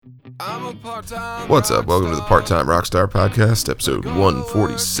What's up? Welcome to the Part-Time Rockstar Podcast, episode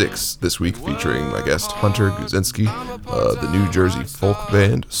 146. This week featuring my guest Hunter Guzinski, the New Jersey folk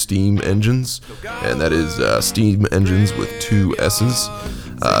band Steam Engines, and that is Steam Engines with two S's.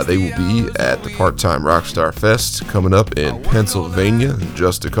 They will be at the Part-Time Rockstar Fest coming up in Pennsylvania in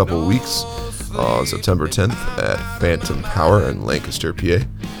just a couple weeks on September 10th at Phantom Power in Lancaster, PA.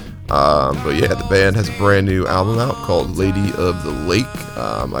 But yeah, the band has a brand new album out called Lady of the Lake.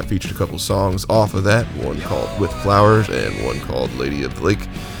 I featured a couple songs off of that, one called With Flowers and one called Lady of the Lake.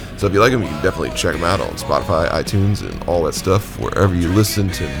 So if you like them, you can definitely check them out on Spotify, iTunes, and all that stuff, wherever you listen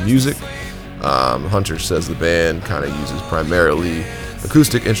to music. Hunter says the band kind of uses primarily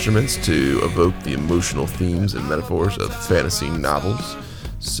acoustic instruments to evoke the emotional themes and metaphors of fantasy novels.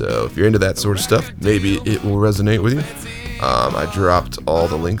 So if you're into that sort of stuff, maybe it will resonate with you. I dropped all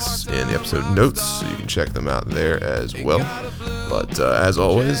the links in the episode notes, so you can check them out there as well. But as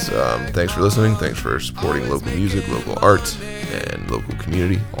always, thanks for listening. Thanks for supporting local music, local art, and local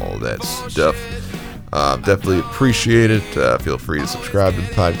community, all that stuff. Definitely appreciate it. Feel free to subscribe to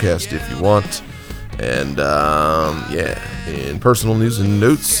the podcast if you want. And in personal news and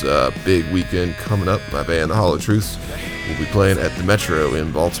notes, big weekend coming up. My band, The Hollow Truths, will be playing at the Metro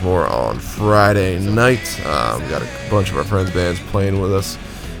in Baltimore on Friday night. We got a bunch of our friends' bands playing with us.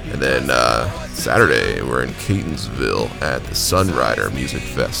 And then Saturday, we're in Catonsville at the Sunrider Music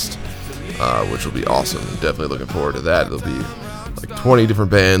Fest, which will be awesome. Definitely looking forward to that. There'll be like 20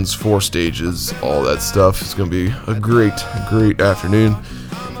 different bands, 4 stages, all that stuff. It's going to be a great afternoon.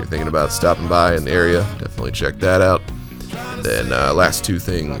 If you're thinking about stopping by in the area, definitely check that out. Then last two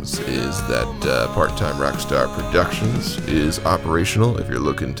things is that Part-Time Rockstar Productions is operational if you're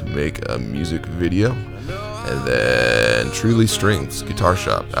looking to make a music video. And then Truly Strings Guitar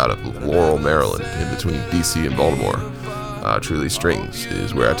Shop out of Laurel, Maryland, in between DC and Baltimore. Truly Strings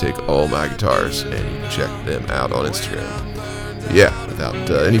is where I take all my guitars, and you can check them out on Instagram. Yeah, without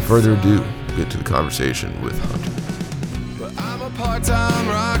any further ado, we'll get to the conversation with Hunter. Well, I'm a part-time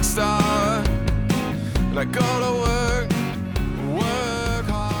rock star, and I go to work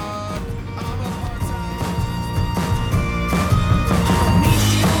hard. I'm a meet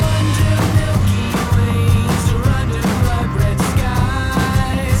you under Milky Ways, or under blood red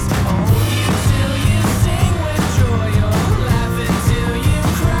skies. I'll hold you till you sing with joy, or laugh until you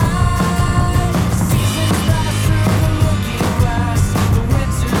cry. Seasons pass through the looking glass, the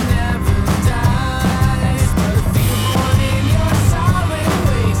winter never dies. But if you born in your solid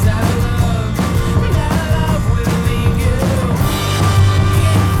ways, that love will leave you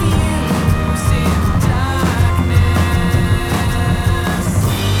confused in darkness,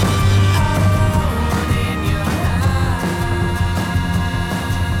 alone in your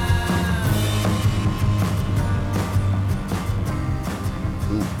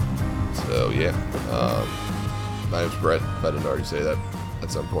So yeah, my name's Brett. I didn't already say that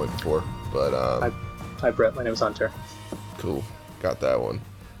at some point before, but Hi Brett, my name's Hunter. cool, got that one.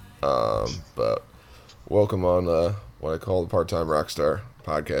 But welcome on what I call the Part-Time Rockstar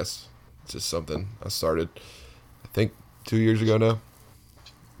Podcast. It's just something I started, I think, 2 years ago now.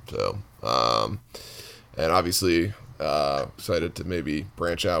 So, and obviously excited to maybe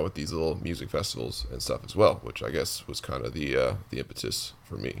branch out with these little music festivals and stuff as well, which I guess was kind of the impetus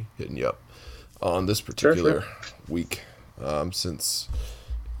for me hitting you up on this particular week, since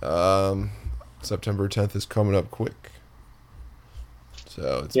September 10th is coming up quick.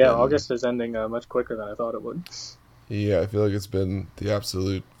 So it's been, August is ending much quicker than I thought it would. yeah, I feel like it's been the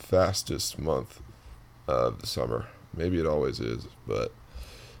absolute fastest month of the summer. Maybe it always is, but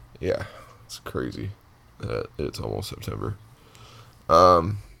yeah, it's crazy that it's almost September.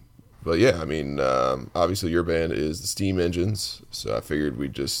 But yeah, I mean, obviously your band is the Steam Engines, so I figured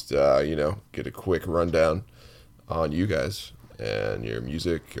we'd just, get a quick rundown on you guys and your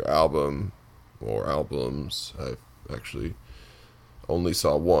music, your album, or albums. I actually only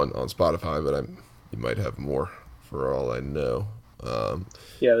saw one on Spotify, but you might have more for all I know.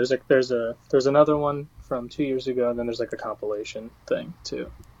 Yeah, there's another one from 2 years ago, and then there's like a compilation thing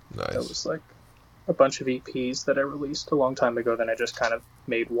too. Nice. That was like a bunch of EPs that I released a long time ago. Then I just kind of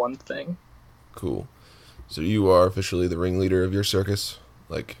made one thing. Cool. So you are officially the ringleader of your circus,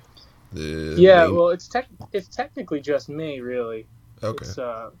 like the Well, it's technically just me, really. Okay.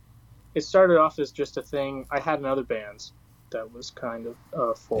 It started off as just a thing. I had in other bands that was kind of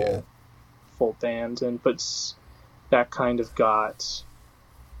a full band, but that kind of got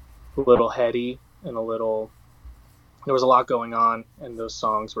a little heady and there was a lot going on, and those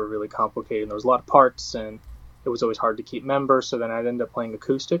songs were really complicated, and there was a lot of parts, and it was always hard to keep members. So then I'd end up playing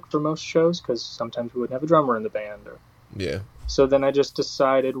acoustic for most shows, because sometimes we wouldn't have a drummer in the band, So then I just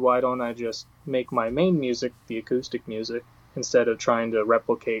decided, why don't I just make my main music the acoustic music instead of trying to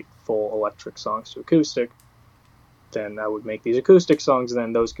replicate full electric songs to acoustic. Then I would make these acoustic songs, and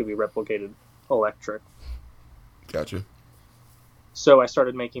then those could be replicated electric. Gotcha. So I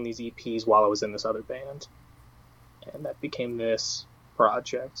started making these EPs while I was in this other band, and that became this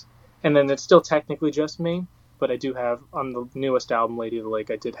project. And then it's still technically just me, but I do have, on the newest album, Lady of the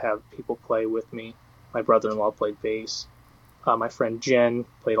Lake, I did have people play with me. My brother-in-law played bass. My friend Jen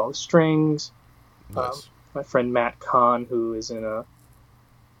played all the strings. Nice. My friend Matt Kahn, who is in a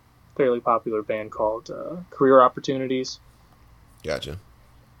fairly popular band called Career Opportunities, Gotcha.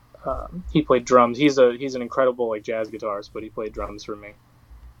 he played drums. He's an incredible like jazz guitarist, but he played drums for me.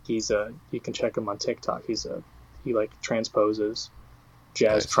 You can check him on TikTok. He like transposes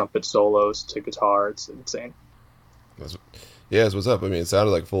jazz Nice. trumpet solos to guitar. It's insane. That's what's up. I mean, it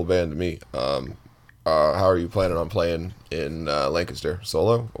sounded like full band to me. How are you planning on playing in Lancaster?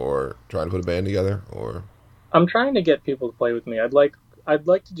 Solo, or trying to put a band together, or? I'm trying to get people to play with me. I'd like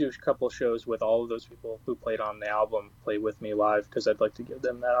to do a couple shows with all of those people who played on the album play with me live, because I'd like to give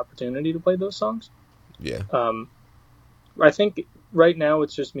them that opportunity to play those songs. Yeah. I think right now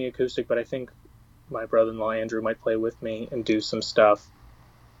it's just me acoustic, but I think my brother-in-law Andrew might play with me and do some stuff,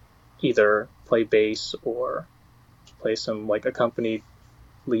 either play bass or play some like accompanied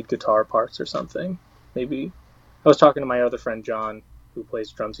lead guitar parts or something. Maybe I was talking to my other friend John, who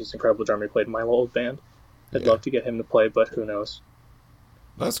plays drums. He's an incredible drummer. He played in my old band. I'd Yeah. love to get him to play, but who knows?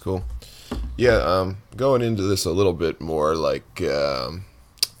 That's cool. Yeah, going into this a little bit more like,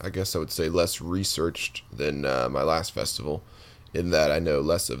 I guess I would say less researched than my last festival, in that I know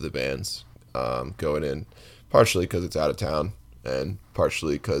less of the bands going in, partially because it's out of town, and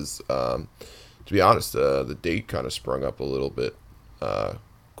partially because, to be honest, the date kind of sprung up a little bit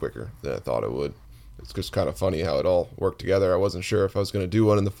quicker than I thought it would. It's just kind of funny how it all worked together. I wasn't sure if I was going to do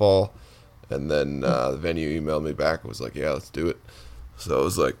one in the fall, and then the venue emailed me back and was like, yeah, let's do it. So I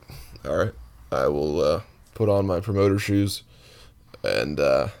was like, all right, I will put on my promoter shoes and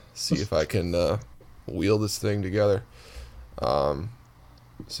see if I can wheel this thing together.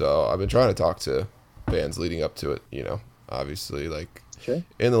 So I've been trying to talk to bands leading up to it, obviously, like Sure.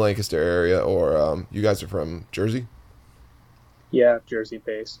 in the Lancaster area, or you guys are from Jersey? Yeah,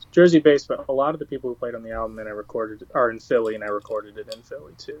 Jersey-based. Jersey-based, but a lot of the people who played on the album and I recorded are in Philly, and I recorded it in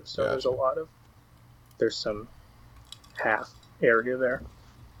Philly too. So Gotcha. there's some half area there.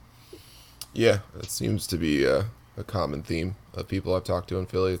 Yeah, it seems to be a common theme of people I've talked to in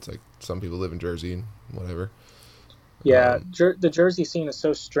Philly. It's like some people live in Jersey and whatever. Yeah, the Jersey scene is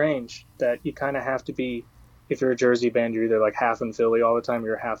so strange that you kind of have to be, if you're a Jersey band, you're either like half in Philly all the time, or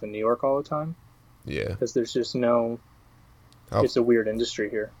you're half in New York all the time, Yeah. because there's just no. How, It's a weird industry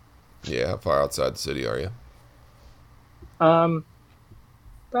here. yeah, how far outside the city are you?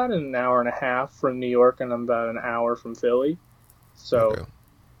 About an hour and a half from New York, and I'm about an hour from Philly. So Okay.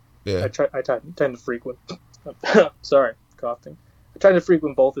 Yeah. I tend to frequent. Sorry, coughing. I try to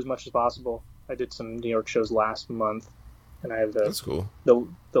frequent both as much as possible. I did some New York shows last month, and I have That's cool.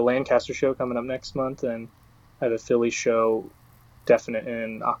 the Lancaster show coming up next month, and I have a Philly show definite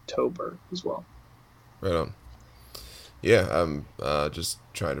in October as well. Right on. Yeah, I'm just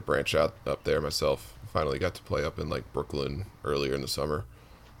trying to branch out up there myself. Finally got to play up in like Brooklyn earlier in the summer,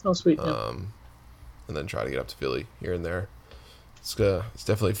 Oh, sweet. Yeah. and then try to get up to Philly here and there. It's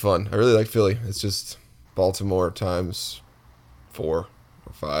definitely fun. I really like Philly. It's just Baltimore times 4 or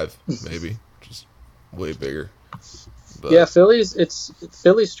 5 maybe, just way bigger. But Yeah, Philly's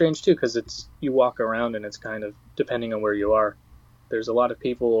strange too, because you walk around and it's kind of, depending on where you are, there's a lot of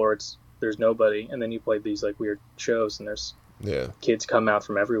people or there's nobody, and then you play these like weird shows and there's yeah, kids come out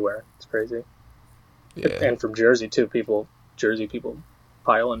from everywhere. It's crazy. yeah, And from Jersey too, Jersey people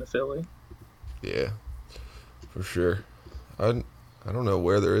pile into Philly. yeah, for sure. I don't know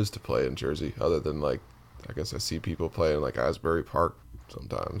where there is to play in Jersey other than like, I guess I see people play in like Asbury Park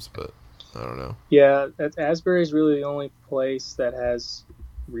sometimes, but I don't know. Yeah, Asbury is really the only place that has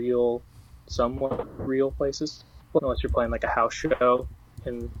somewhat real places, unless you're playing like a house show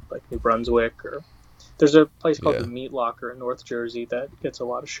in like New Brunswick, or there's a place called Yeah. the Meat Locker in North Jersey that gets a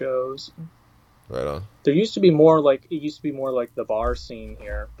lot of shows. Right on. There used to be more like the bar scene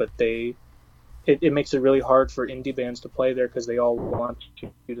here, but it makes it really hard for indie bands to play there because they all want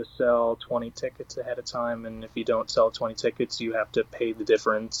you to sell 20 tickets ahead of time, and if you don't sell 20 tickets, you have to pay the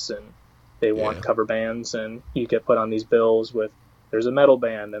difference, and they want Yeah. cover bands, and you get put on these bills with there's a metal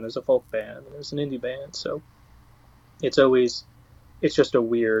band, and there's a folk band, and there's an indie band, so it's just a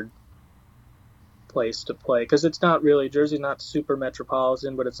weird place to play, because it's not really, Jersey's not super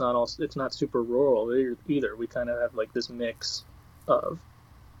metropolitan, but it's not super rural either. We kind of have like this mix of,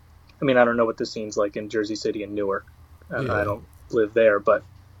 I mean, I don't know what the scene's like in Jersey City and Newark. Yeah. I don't live there, but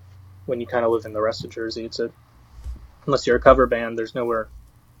when you kind of live in the rest of Jersey, unless you're a cover band, there's nowhere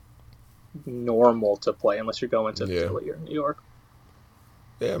normal to play unless you're going to Yeah. Philly or New York.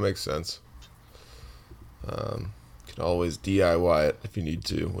 Yeah, it makes sense. You can always DIY it if you need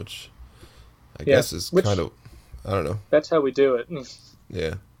to, which I Yeah, guess is which- kind of, I don't know. That's how we do it. A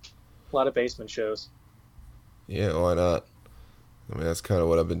Yeah. lot of basement shows. Yeah, why not? I mean, that's kind of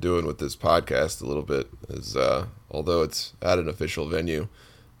what I've been doing with this podcast a little bit. Is although it's at an official venue,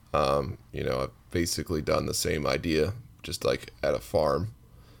 I've basically done the same idea, just like at a farm,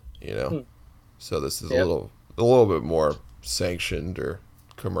 So this is Yeah. a little bit more sanctioned or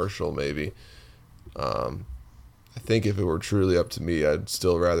commercial, maybe. I think if it were truly up to me, I'd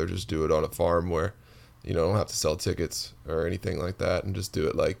still rather just do it on a farm where, I don't have to sell tickets or anything like that, and just do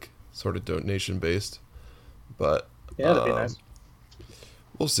it like sort of donation based. But Yeah, that'd be nice.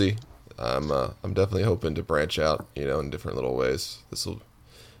 we'll see. I'm definitely hoping to branch out, in different little ways.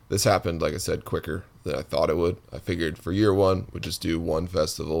 This happened, like I said, quicker than I thought it would. I figured for year one, we'd just do one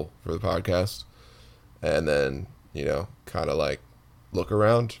festival for the podcast, and then, kind of like look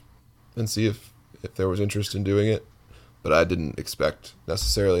around and see if there was interest in doing it. But I didn't expect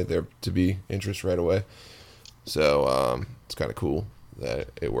necessarily there to be interest right away. So it's kind of cool that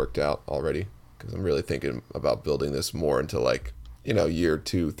it worked out already, because I'm really thinking about building this more into like, year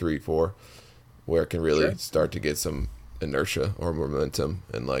 2, 3, 4, where it can really Sure. start to get some inertia or momentum,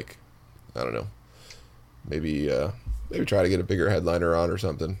 and like, I don't know, maybe try to get a bigger headliner on or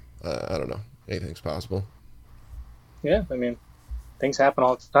something. I don't know. Anything's possible. Yeah, I mean, things happen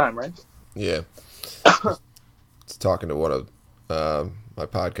all the time, right? Yeah. It's talking to one of my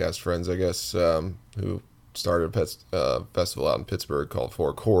podcast friends, I guess, who started a festival out in Pittsburgh called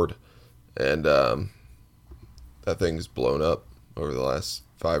Four Chord, and that thing's blown up over the last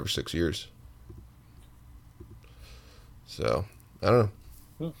 5 or 6 years. So I don't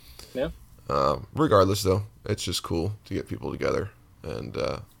know. Yeah. Regardless, though, it's just cool to get people together and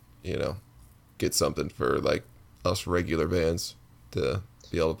get something for like us regular bands to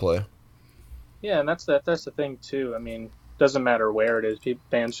be able to play. Yeah, and that's the thing too. I mean, doesn't matter where it is.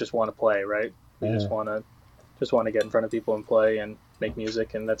 Bands just want to play, right? They just want to get in front of people and play and make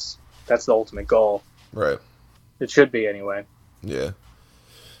music, and that's the ultimate goal. Right. It should be anyway. Yeah.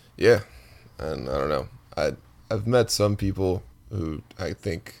 And I don't know. I've met some people who I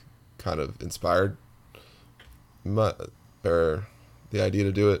think kind of inspired or the idea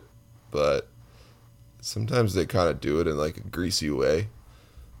to do it, but sometimes they kind of do it in like a greasy way,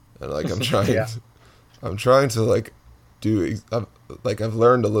 and like I'm trying, Yeah. I'm trying to like I've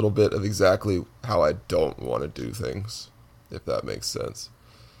learned a little bit of exactly how I don't want to do things, if that makes sense.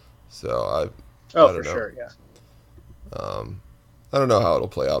 So I Oh, don't for know. sure. Yeah. I don't know how it'll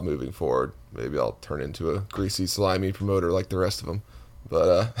play out moving forward. Maybe I'll turn into a greasy, slimy promoter like the rest of them.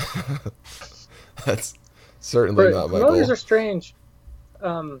 But that's certainly not my Promoters goal. are strange.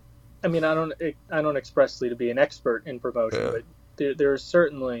 I mean, I don't expressly to be an expert in promotion, Yeah. but there's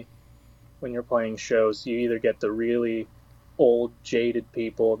certainly, when you're playing shows, you either get the really old, jaded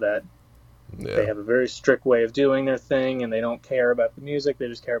people that they Yeah, have a very strict way of doing their thing, and they don't care about the music; they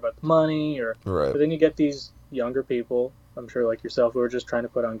just care about the money. But right. then you get these younger people, I'm sure like yourself, who are just trying to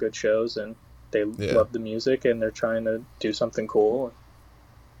put on good shows, and they Yeah. love the music, and they're trying to do something cool.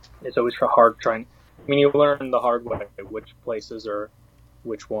 It's always hard trying. I mean, you learn the hard way which places are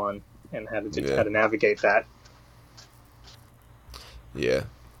which one, and how Yeah. to navigate that. Yeah.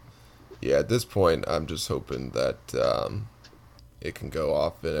 At this point, I'm just hoping that it can go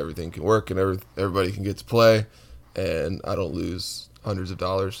off and everything can work and everybody can get to play, and I don't lose hundreds of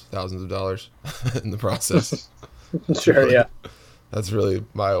dollars, thousands of dollars in the process. Sure, yeah. That's really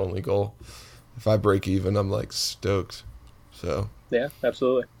my only goal. If I break even, I'm like stoked. So, Yeah,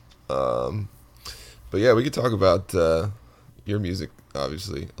 absolutely. but yeah, we could talk about your music,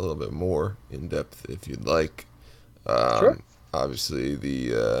 obviously, a little bit more in depth if you'd like. Sure. Obviously,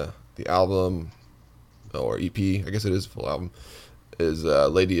 the album or EP, I guess it is a full album, is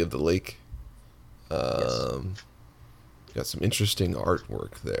Lady of the Lake. Got some interesting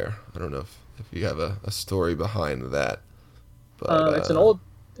artwork there. I don't know if you have a story behind that. But It's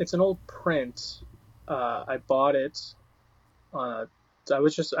an old print. I bought it. I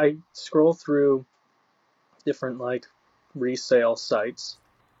scroll through different like resale sites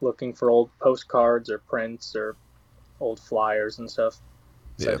looking for old postcards or prints or old flyers and stuff.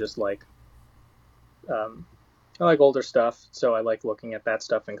 So Yeah. I just like I like older stuff, so I like looking at that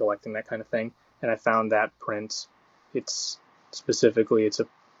stuff and collecting that kind of thing. and I found that print. It's specifically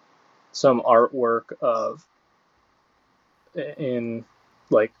some artwork of in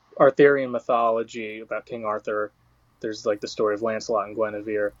like Arthurian mythology about King Arthur. There's like the story of Lancelot and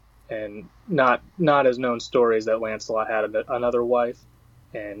Guinevere, and not as known stories that Lancelot had another wife,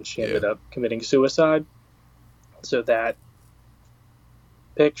 and she ended up committing suicide. So that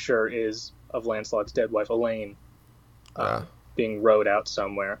picture is of Lancelot's dead wife Elaine being rowed out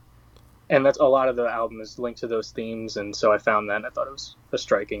somewhere, and that's a lot of the album is linked to those themes. And so I found that and I thought it was a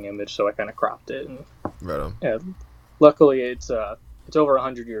striking image, so I kind of cropped it. And Right on. luckily, it's over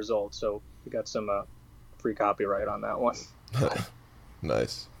 100 years old, so we got some free copyright on that one.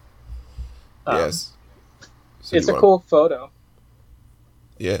 Nice. Yes. So It's a cool photo.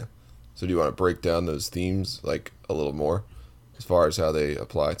 Yeah. So do you want to break down those themes like a little more as far as how they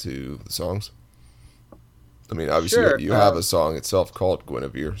apply to the songs? I mean, obviously Sure. you have a song itself called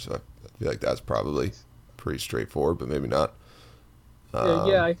Guinevere, so I feel like that's probably pretty straightforward, but maybe not.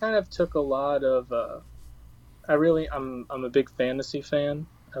 Yeah, I kind of took a lot of. I'm a big fantasy fan.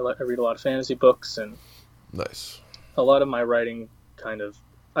 I read a lot of fantasy books, and Nice. a lot of my writing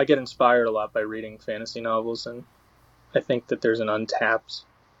I get inspired a lot by reading fantasy novels, and I think that there's an untapped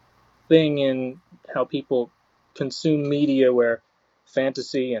thing in how people consume media where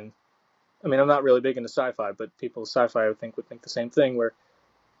fantasy and, I mean, I'm not really big into sci-fi, but people sci-fi would think the same thing, where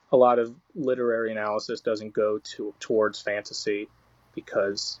a lot of literary analysis doesn't go towards fantasy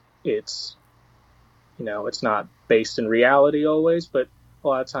because it's not based in reality always, but a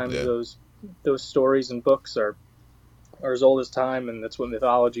lot of times those stories and books are as old as time, and that's what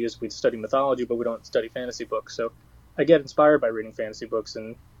mythology is. We study mythology, but we don't study fantasy books. So I get inspired by reading fantasy books,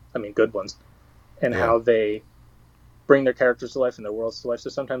 and I mean good ones, and how they bring their characters to life and their worlds to life.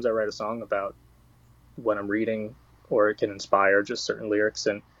 So sometimes I write a song about what I'm reading, or it can inspire just certain lyrics.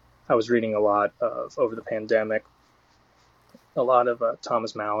 And I was reading a lot of, over the pandemic, a lot of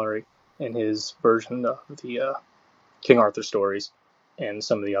Thomas Mallory and his version of the King Arthur stories, and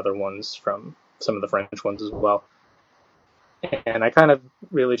some of the other ones from some of the French ones as well. And I kind of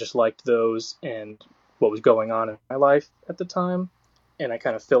really just liked those and what was going on in my life at the time. And I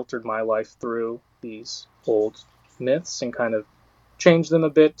kind of filtered my life through these old myths and kind of changed them a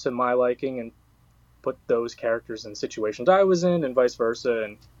bit to my liking, and put those characters in situations I was in and vice versa,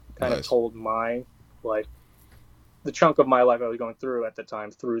 and kind of told my life, the chunk of my life I was going through at the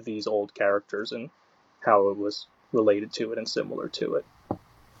time, through these old characters and how it was related to it and similar to it.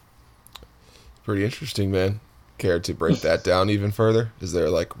 Pretty interesting, man. Care to break that down even further? Is there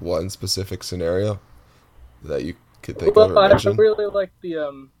like one specific scenario that you could think of or I mention? really like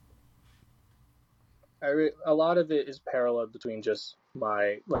the a lot of it is parallel between just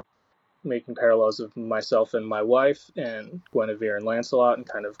making parallels of myself and my wife and Guinevere and Lancelot, and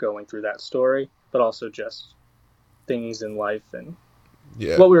kind of going through that story, but also just things in life and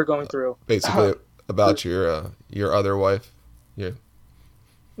what we were going through. Basically about your other wife, your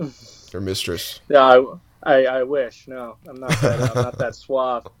mistress. Yeah, I wish. No, I'm not that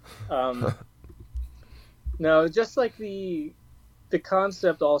suave. No, just like the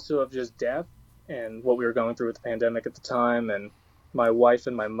concept also of just death and what we were going through with the pandemic at the time. And my wife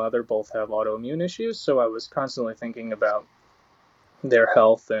and my mother both have autoimmune issues, so I was constantly thinking about their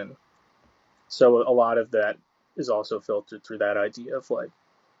health, and so a lot of that is also filtered through that idea of like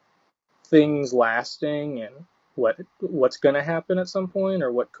things lasting and what's going to happen at some point,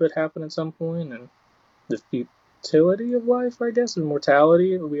 or what could happen at some point, and the futility of life, I guess, and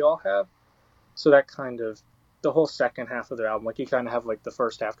mortality we all have. So that kind of, the whole second half of the album, like you kind of have like the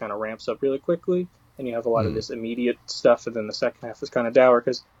first half kind of ramps up really quickly, and you have a lot of this immediate stuff, and then the second half is kind of dour,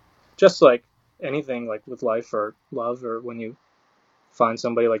 because just like anything, like with life or love, or when you find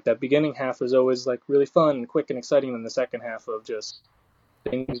somebody, like that beginning half is always like really fun and quick and exciting, and the second half of just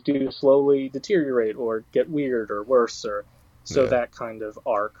things do slowly deteriorate or get weird or worse, or so that kind of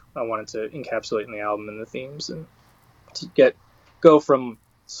arc I wanted to encapsulate in the album and the themes, and to go from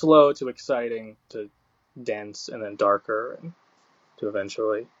slow to exciting to dense and then darker, and to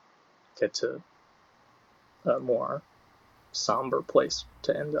eventually get to a more somber place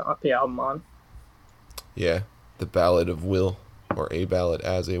to end the album on. Yeah, the Ballad of Will, or A Ballad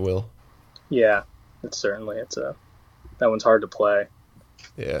as a Will. Yeah, that one's hard to play.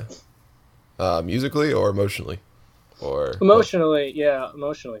 Yeah. Musically or emotionally? Or Emotionally,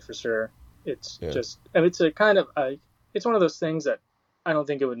 emotionally for sure. It's just, and it's a kind of, it's one of those things that I don't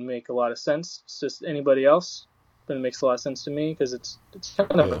think it would make a lot of sense to just anybody else, but it makes a lot of sense to me, because it's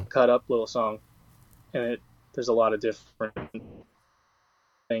kind of a cut up little song, and there's a lot of different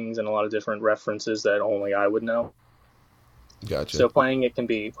things and a lot of different references that only I would know. Gotcha. So playing it can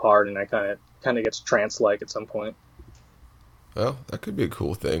be hard, and I kind of kind of gets trance-like at some point. Well, that could be a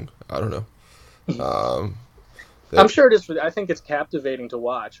cool thing. I don't know. Um, I'm sure it is. I think it's captivating to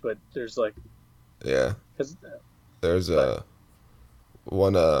watch, but there's like, yeah, cause, there's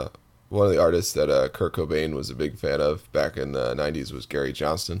one one of the artists that Kurt Cobain was a big fan of back in the '90s was Gary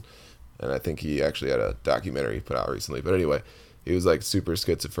Johnston, and I think he actually had a documentary put out recently. But anyway, he was like super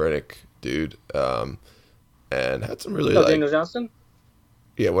schizophrenic dude, and had some really Daniel Johnston.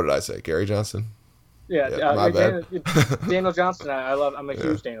 yeah. What did I say? Gary Johnston? Yeah, Yeah, my bad. Daniel Johnston. I love. I'm a Yeah.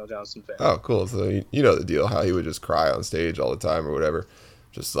 huge Daniel Johnston fan. Oh, cool. So you know the deal, how he would just cry on stage all the time or whatever,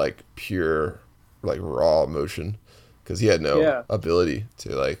 just like pure, like raw emotion, because he had no Yeah. ability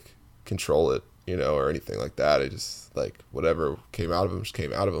to like control it, or anything like that. It just like whatever came out of him just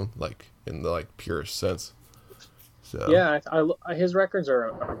came out of him, like in the like purest sense. So Yeah, his records are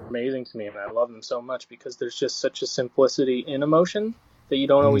amazing to me, and I love them so much because there's just such a simplicity in emotion that you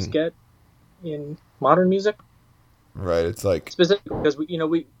don't always get in modern music. right. It's like Specifically because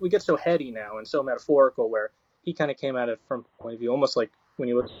we get so heady now and so metaphorical, where he kind of came at it from a point of view, almost like when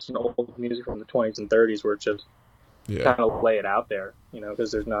you listen to old music from the 20s and 30s, where it just yeah, kind of lay it out there,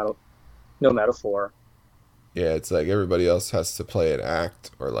 because there's no metaphor. yeah. It's like everybody else has to play an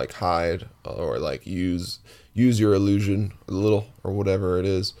act or like hide or like use your illusion a little or whatever it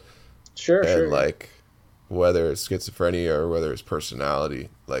is. Sure, And sure. like whether it's schizophrenia or whether it's personality,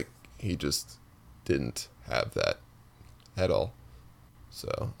 like he just didn't have that at all.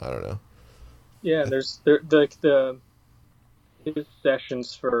 So I don't know. Yeah, there's the his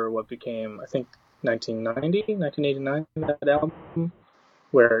sessions for what became, I think, 1989, that album,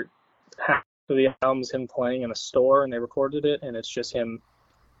 where half of the album's him playing in a store and they recorded it, and it's just him,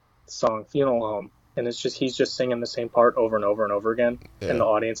 song Funeral Home, and he's just singing the same part over and over and over again, Yeah. and the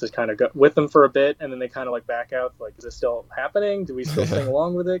audience is kind of with him for a bit, and then they kind of like back out, like, is it still happening? Do we still sing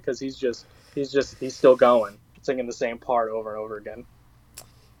along with it? Because he's still going, singing the same part over and over again.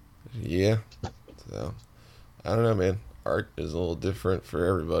 Yeah. So I don't know, man. Art is a little different for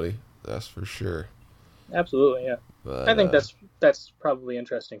everybody. That's for sure. Absolutely, yeah. But I think that's probably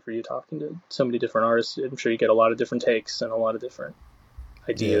interesting for you, talking to so many different artists. I'm sure you get a lot of different takes and a lot of different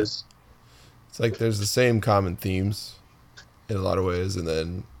ideas. it's like there's the same common themes in a lot of ways, and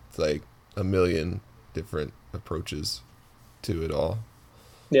then it's like a million different approaches to it all.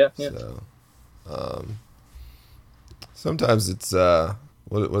 Yeah. So sometimes it's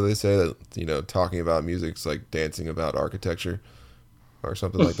what do they say, that talking about music's like dancing about architecture or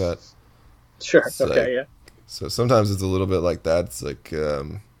something like that. Sure. It's Okay. like- Yeah. So sometimes it's a little bit like that. It's like a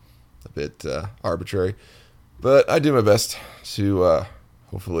bit arbitrary, but I do my best to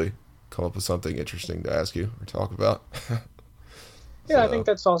hopefully come up with something interesting to ask you or talk about. Yeah. I So, think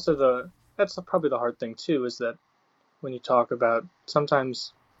that's also that's probably the hard thing too, is that when you talk about,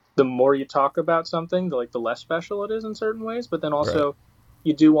 sometimes the more you talk about something, the less special it is in certain ways. But then also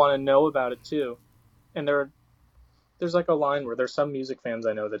you do want to know about it too, and there's like a line where there's some music fans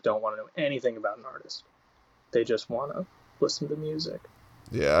I know that don't want to know anything about an artist. They just want to listen to music.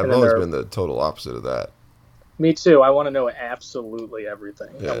 yeah, I've And then always there- been the total opposite of that. Me too. I want to know absolutely everything.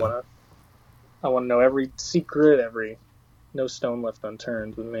 Yeah. I want to know every secret, no stone left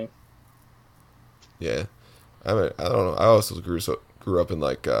unturned with me. Yeah, I mean, I don't know. I also grew up in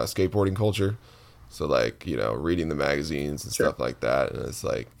like skateboarding culture, so like reading the magazines and Sure. stuff like that, and it's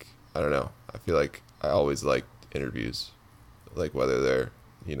like I don't know. I feel like I always liked interviews, like whether they're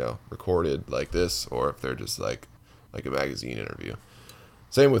recorded like this or if they're just like a magazine interview.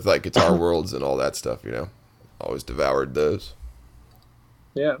 Same with like Guitar Worlds and all that stuff. Always devoured those.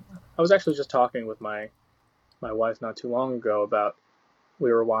 Yeah, I was actually just talking with my wife not too long ago about,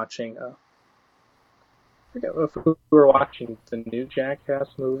 we were watching. I forget if we were watching the new Jackass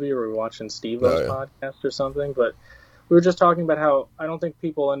movie or we were watching Steve-O's podcast or something, but we were just talking about how I don't think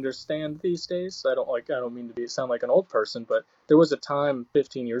people understand these days. I don't mean to sound like an old person, but there was a time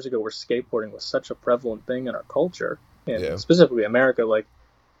 15 years ago where skateboarding was such a prevalent thing in our culture, and Yeah. specifically America. Like,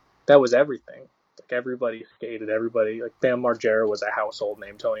 that was everything. Like, everybody skated. Everybody, like, Bam Margera was a household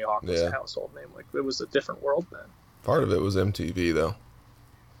name. Tony Hawk was Yeah. a household name. Like, it was a different world then. Part of it was MTV though.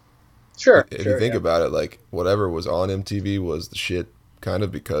 Sure. If sure, you think yeah. about it, like whatever was on MTV was the shit, kind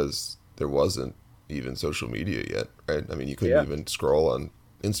of, because there wasn't even social media yet, right? I mean, you couldn't Yeah. even scroll on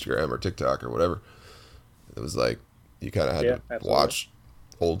Instagram or TikTok or whatever. It was like you kind of had Yeah, to absolutely. watch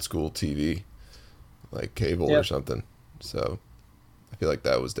old school TV, like cable Yeah. or something. So I feel like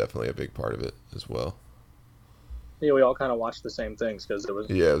that was definitely a big part of it as well. Yeah, we all kind of watched the same things because there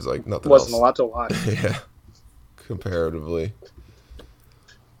Yeah, it was like nothing wasn't else. a lot to watch. Yeah, comparatively.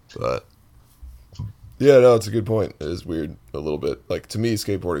 But Yeah, no, it's a good point. It is weird a little bit. Like to me,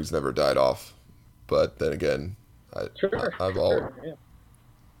 skateboarding's never died off, but then again, Sure, I've sure, yeah.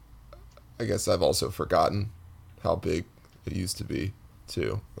 I guess I've also forgotten how big it used to be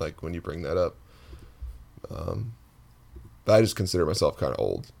too. Like when you bring that up, but I just consider myself kind of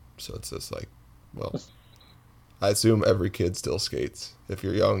old, so it's just like, well, I assume every kid still skates if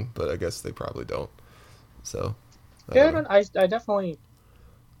you're young, but I guess they probably don't. So, I Yeah, don't know.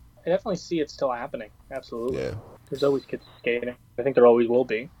 I definitely see it still happening. Absolutely. Yeah, There's always kids skating. I think there always will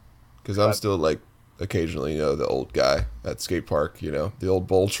be. because I'm But still like occasionally, the old guy at skate park, the old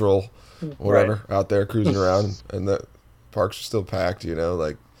bowl troll, right. whatever, out there cruising around, and the parks are still packed,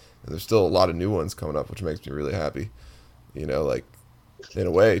 like, and there's still a lot of new ones coming up, which makes me really happy, like, in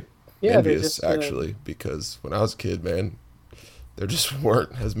a way, Yeah, they envious just actually, because when I was a kid, man, there just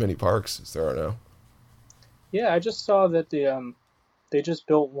weren't as many parks as there are now. yeah, I just saw that they just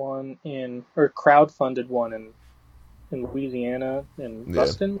built one in or crowdfunded one in Louisiana in Yeah,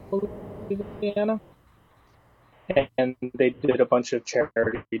 Ruston, Louisiana, and they did a bunch of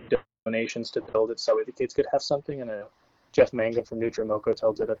charity donations to build it so the kids could have something. And Jeff Mangum from Nutrimoke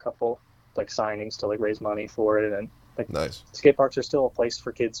Hotel did a couple like signings to like raise money for it. And like nice. skate parks are still a place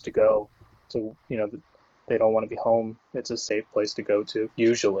for kids to go to. They don't want to be home. It's a safe place to go to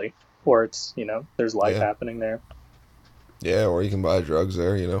usually, or it's there's life Yeah, happening there. yeah, or you can buy drugs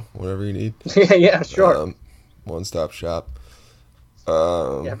there, whatever you need. Yeah, yeah, sure. Um, One-stop shop.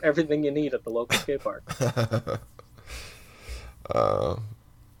 You Um, have everything you need at the local skate park. uh,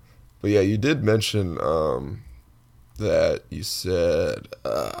 but yeah, you did mention that you said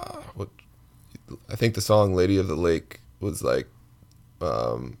what I think the song "Lady of the Lake" was like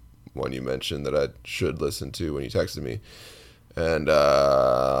one you mentioned that I should listen to when you texted me, and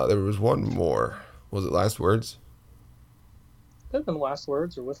there was one more. Was it "Last Words" There's been last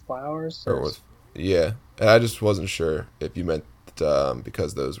words or with flowers. or was yeah? And I just wasn't sure if you meant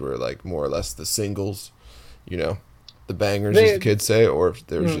because those were like more or less the singles, you know, the bangers as the they kids say, or if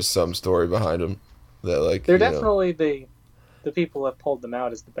there was mm, just some story behind them that like they're definitely the people that pulled them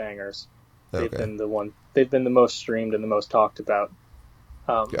out as the bangers. okay, They've been the most streamed and the most talked about.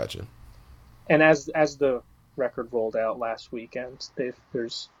 Um, gotcha. and as the record rolled out last weekend,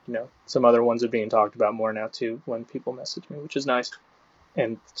 there's some other ones are being talked about more now too when people message me, which is nice,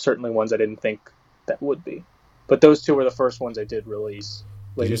 and certainly ones I didn't think that would be. But those two were the first ones I did release.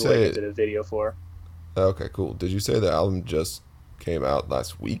 Did Lady you of the Lake I say did a video for. okay, cool. Did you say the album just came out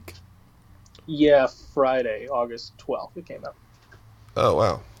last week? Yeah, Friday, August 12th, it came out. Oh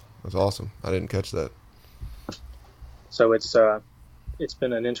wow, that's awesome. I didn't catch that. So it's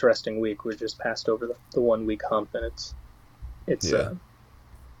been an interesting week. We're just passed over the 1 week hump, and it's Yeah,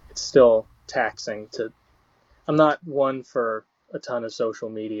 it's still taxing to. I'm not one for a ton of social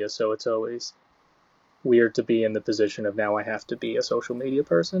media, so it's always weird to be in the position of now I have to be a social media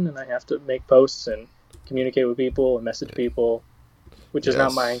person and I have to make posts and communicate with people and message people, which is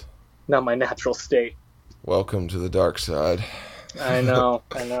yes. not my natural state. Welcome to the dark side. I know,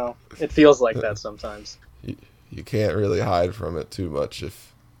 I know. It feels like that sometimes. you, you can't really hide from it too much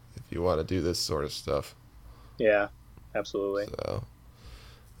if you want to do this sort of stuff. Yeah, absolutely. So,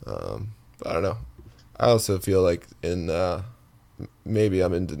 but I don't know. I also feel like maybe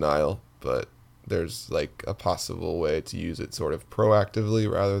I'm in denial, but there's like a possible way to use it sort of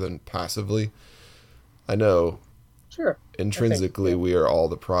proactively rather than passively. I know Sure. I think intrinsically yeah. we are all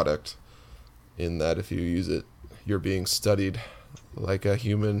the product in that if you use it, you're being studied like a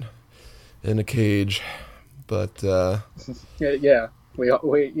human in a cage. But Yeah, yeah. We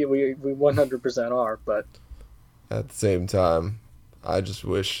 100% are, but at the same time, I just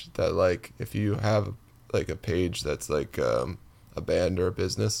wish that like if you have like a page that's like a band or a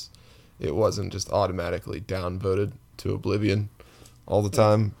business, it wasn't just automatically downvoted to oblivion all the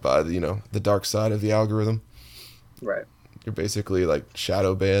time by the dark side of the algorithm. right. You're basically like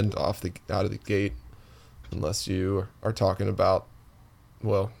shadow banned out of the gate unless you are talking about,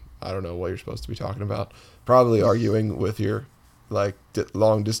 well, I don't know what you're supposed to be talking about. Probably arguing with your like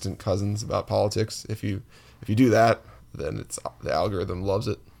long distant cousins about politics. If you do that, then it's the algorithm loves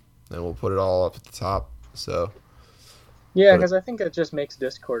it, and we'll put it all up at the top. So, Yeah, but because I think it just makes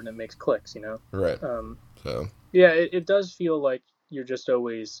Discord and it makes clicks. right. Um, So yeah, it does feel like you're just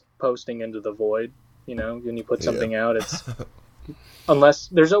always posting into the void. When you put yeah, something out, it's unless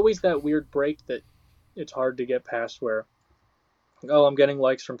there's always that weird break that it's hard to get past where, oh, I'm getting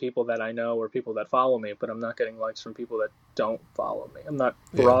likes from people that I know or people that follow me, but I'm not getting likes from people that don't follow me. I'm not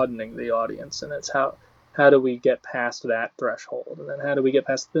yeah, broadening the audience, and it's how do we get past that threshold, and then how do we get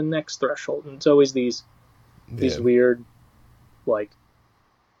past the next threshold? And it's always these yeah, weird like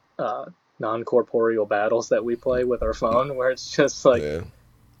uh, non-corporeal battles that we play with our phone, where it's just like Yeah.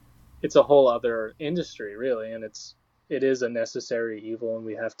 it's a whole other industry, really, and it is a necessary evil, and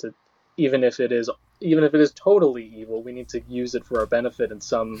we have to, even if it is totally evil, we need to use it for our benefit in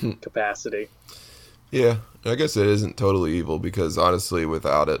some capacity. Yeah, I guess it isn't totally evil because honestly,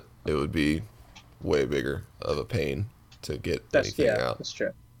 without it, it would be way bigger of a pain to get anything out. That's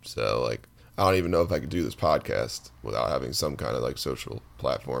true. So, like, I don't even know if I could do this podcast without having some kind of like social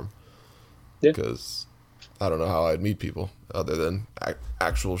platform. Yeah. Because I don't know how I'd meet people other than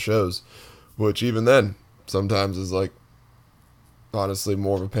actual shows, which even then sometimes is like honestly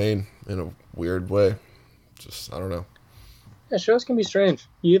more of a pain in a weird way. Just I don't know. Yeah, shows can be strange.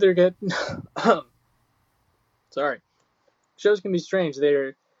 You either get sorry, shows can be strange.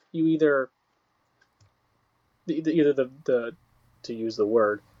 Either the to use the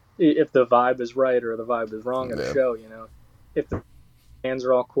word, if the vibe is right or the vibe is wrong at a show, you know, if the fans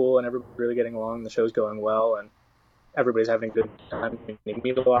are all cool and everybody's really getting along, the show's going well, and everybody's having a good time, you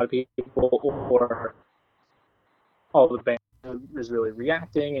meet a lot of people, or all the band is really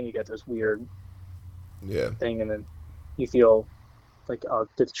reacting, and you get this weird thing, and then you feel like, oh,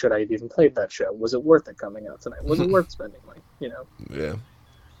 should I have even played that show? Was it worth it coming out tonight? Was it worth spending money? You know?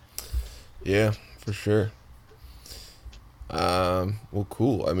 Yeah, for sure. Well,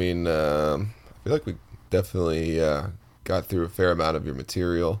 cool. I mean, I feel like we definitely got through a fair amount of your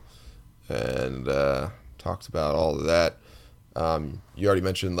material and talked about all of that. You already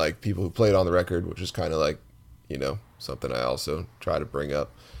mentioned like people who played on the record, which is kind of like, you know, something I also try to bring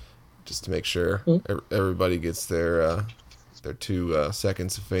up just to make sure everybody gets their 2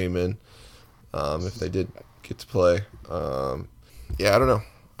 seconds of fame in, if they did get to play. Yeah, I don't know.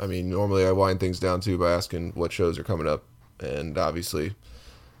 I mean, normally I wind things down too by asking what shows are coming up, and obviously,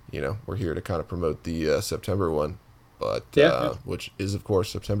 you know, we're here to kind of promote the September one, but which is of course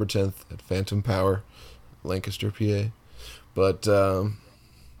September 10th at Phantom Power, Lancaster, PA. But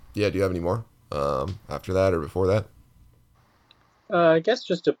yeah, do you have any more after that or before that? I guess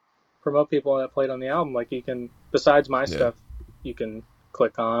just to promote people that played on the album, like you can, besides my stuff, you can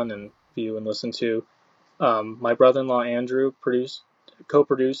click on and view and listen to. My brother-in-law Andrew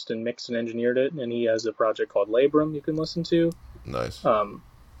co-produced and mixed and engineered it, and he has a project called Labrum you can listen to. Nice.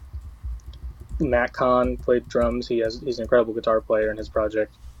 Matt Kahn played drums. He's an incredible guitar player in his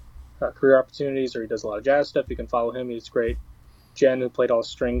project Career Opportunities, or he does a lot of jazz stuff. You can follow him. He's great. Jen, who played all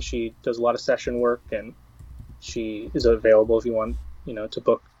strings, she does a lot of session work, and she is available if you want, you know, to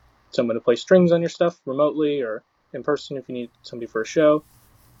book someone to play strings on your stuff remotely or in person if you need somebody for a show.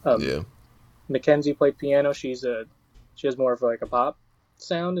 Mackenzie played piano. She has more of like a pop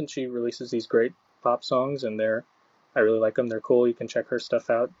sound, and she releases these great pop songs, and I really like them. They're cool. You can check her stuff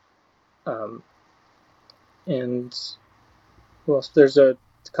out. And well, there's a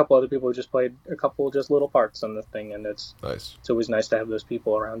couple other people who just played a couple just little parts on the thing, and it's nice. It's always nice to have those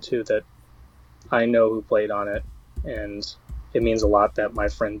people around too that I know who played on it, and it means a lot that my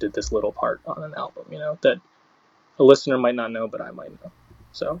friend did this little part on an album, you know, that a listener might not know, but I might know.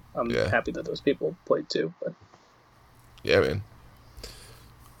 So I'm happy that those people played too. But yeah, man.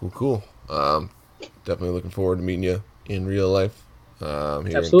 Cool. Definitely looking forward to meeting you in real life.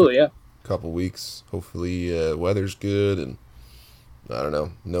 Here absolutely, in a couple weeks. Hopefully, weather's good, and I don't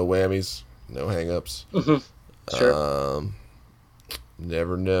know, no whammies, no hang-ups. Sure.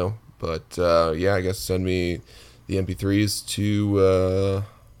 Never know. But yeah, I guess send me the MP3s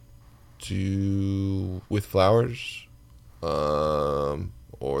to With Flowers,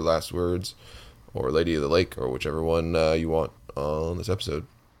 or Last Words, or Lady of the Lake, or whichever one you want on this episode.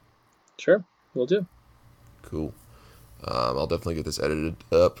 Sure, will do. Cool. I'll definitely get this edited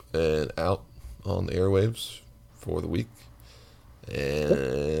up and out on the airwaves for the week.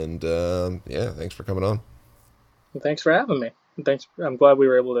 And yeah, thanks for coming on. Well, thanks for having me. I'm glad we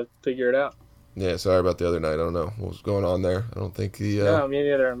were able to figure it out. Yeah, sorry about the other night. I don't know what was going on there. I don't think no, me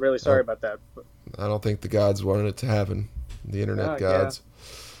neither. I'm really sorry about that. But I don't think the gods wanted it to happen. The internet gods.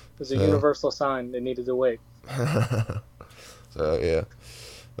 Yeah. It was a universal sign. They needed to wait. So yeah,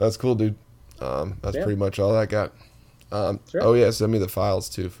 that's cool, dude. That's pretty much all I got. Sure. Oh yeah, send me the files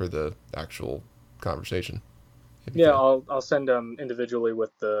too for the actual conversation. Yeah, I'll send them individually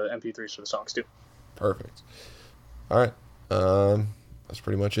with the MP3s for the songs too. Perfect. All right. That's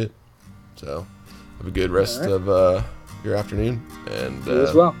pretty much it. So have a good rest of your afternoon, and you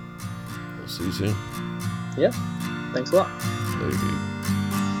as well. We'll see you soon. Yeah. Thanks a lot. Later, dude.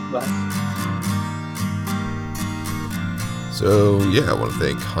 Bye. So yeah, I want to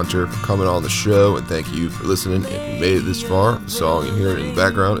thank Hunter for coming on the show, and thank you for listening. If you made it this far, the song you hear in the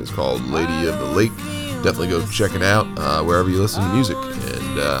background is called Lady of the Lake definitely go check it out wherever you listen to music,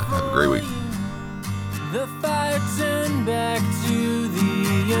 and have a great week. The fire turned back to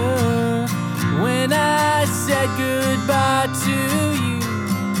the earth when I said goodbye to you,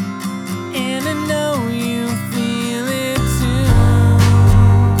 and I know you feel it too.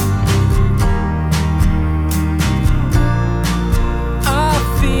 I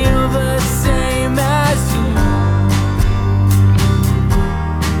feel the same as you.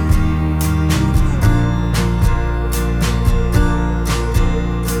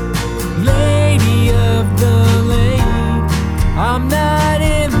 Lady of the lake, I'm not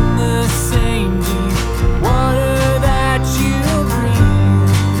in the same deep water that you breathe.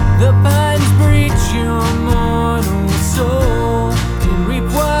 The pines breach your mortal soul and reap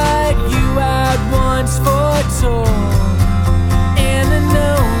what you had once foretold. And I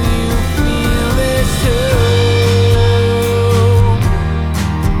know you feel this too.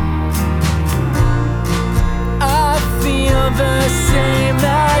 I feel the same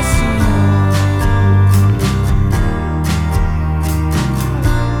as you.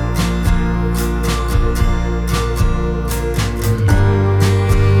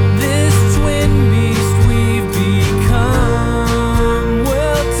 This twin beast we've become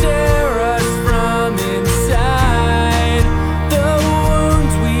will tear us from inside. The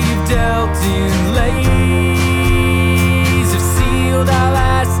wounds we've dealt in lays have sealed our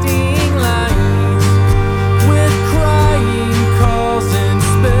lasting lines with crying calls and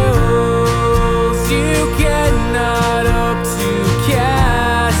spells you cannot hope to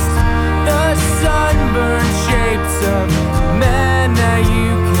cast. The sunburned shapes of men that you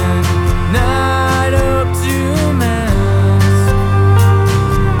cannot hope to mask.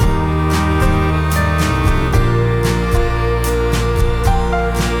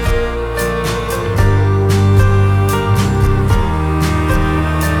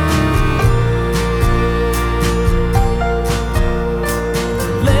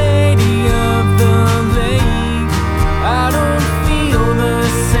 Lady